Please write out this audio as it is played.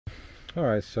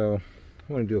Alright, so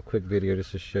I want to do a quick video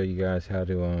just to show you guys how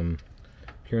to,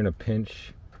 if you're in a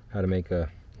pinch, how to make a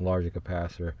larger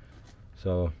capacitor.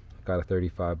 So I've got a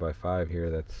 35 by 5 here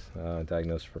that's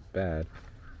diagnosed for bad.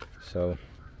 So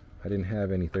I didn't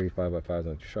have any 35 by 5s on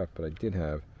the truck, but I did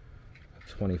have a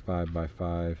 25 by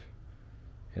 5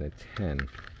 and a 10.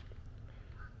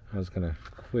 I was going to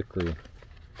quickly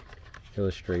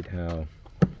illustrate how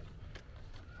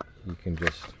you can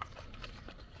just,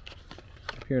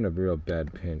 if you're in a real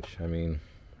bad pinch, I mean,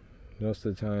 most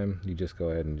of the time you just go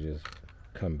ahead and just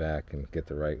come back and get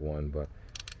the right one. But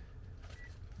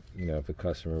you know, if the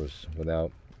customer was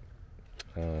without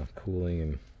cooling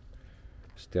and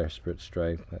desperate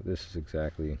strike, this is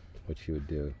exactly what you would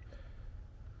do,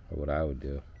 or what I would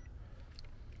do.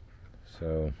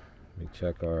 So let me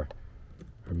check our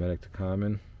hermetic to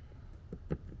common.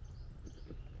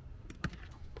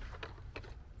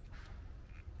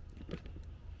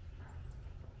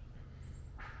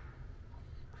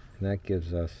 And that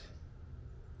gives us,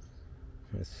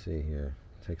 let's see here,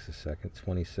 takes a second,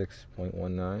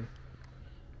 26.19.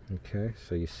 Okay,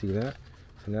 so you see that.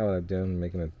 So now what I've done, I'm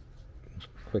making a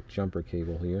quick jumper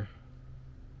cable here.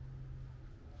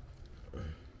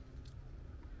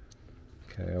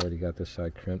 Okay, I already got this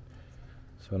side crimped.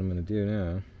 So what I'm going to do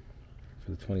now, for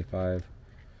the 25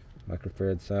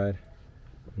 microfarad side,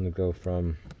 I'm going to go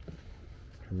from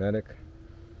hermetic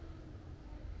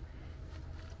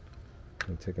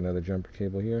and take another jumper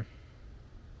cable here.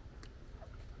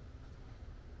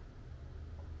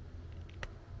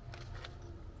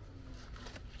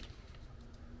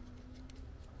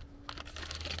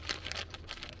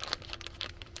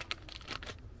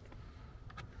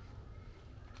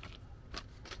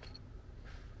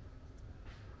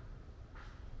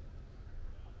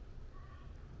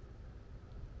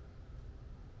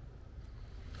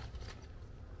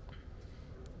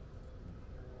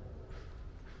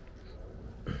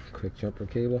 Quick jumper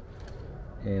cable,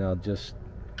 and I'll just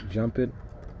jump it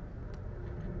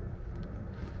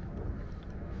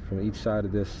from each side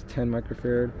of this 10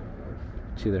 microfarad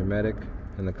to the hermetic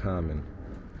and the common,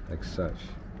 like such.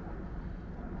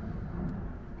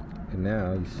 And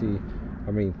now you see,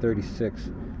 I mean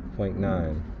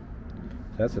 36.9.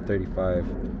 That's a 35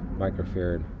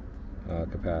 microfarad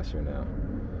capacitor now.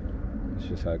 That's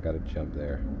just how I got to jump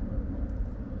there.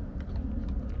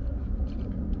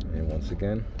 And once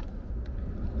again,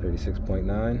 36.9.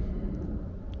 And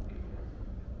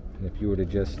if you were to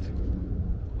just,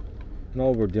 and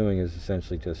all we're doing is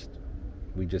essentially just,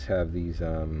 we just have these,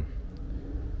 the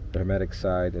hermetic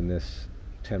side and this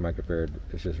 10 microfarad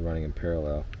is just running in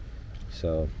parallel.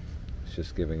 So it's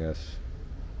just giving us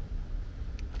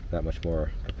that much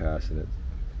more capacitance.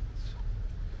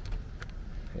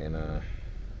 And I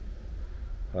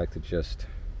like to just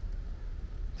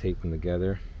tape them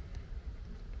together.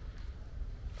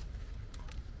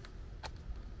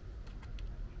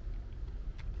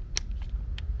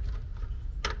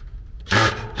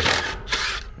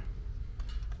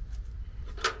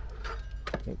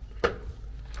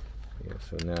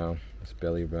 So now this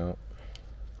belly mount,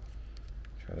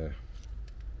 try to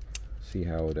see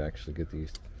how I would actually get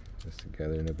this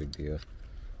together. No big deal,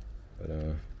 but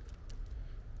and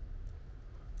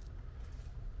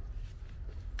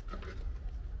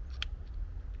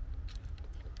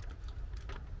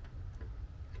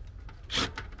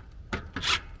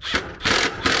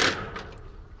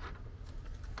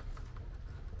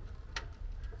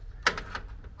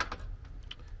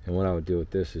what I would do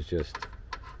with this is just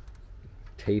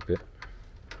tape it.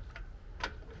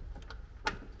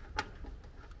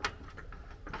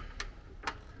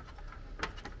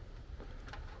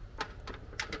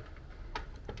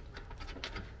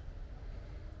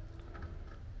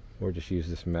 Or just use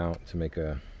this mount to make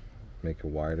it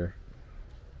wider.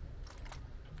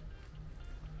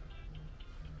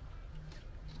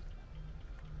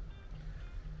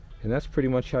 And that's pretty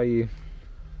much how you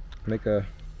make a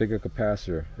bigger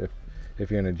capacitor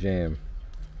if you're in a jam.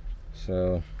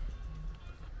 So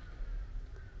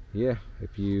yeah,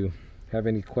 if you have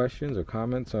any questions or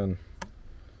comments on,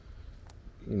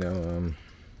 you know,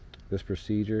 this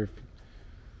procedure,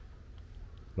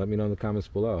 let me know in the comments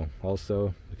below.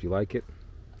 Also, if you like it,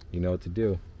 you know what to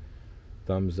do.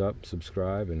 Thumbs up,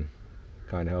 subscribe, and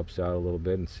kind of helps out a little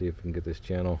bit, and see if we can get this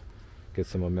channel, get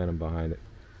some momentum behind it.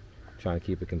 Trying to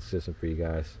keep it consistent for you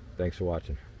guys. Thanks for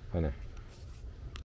watching. Bye now.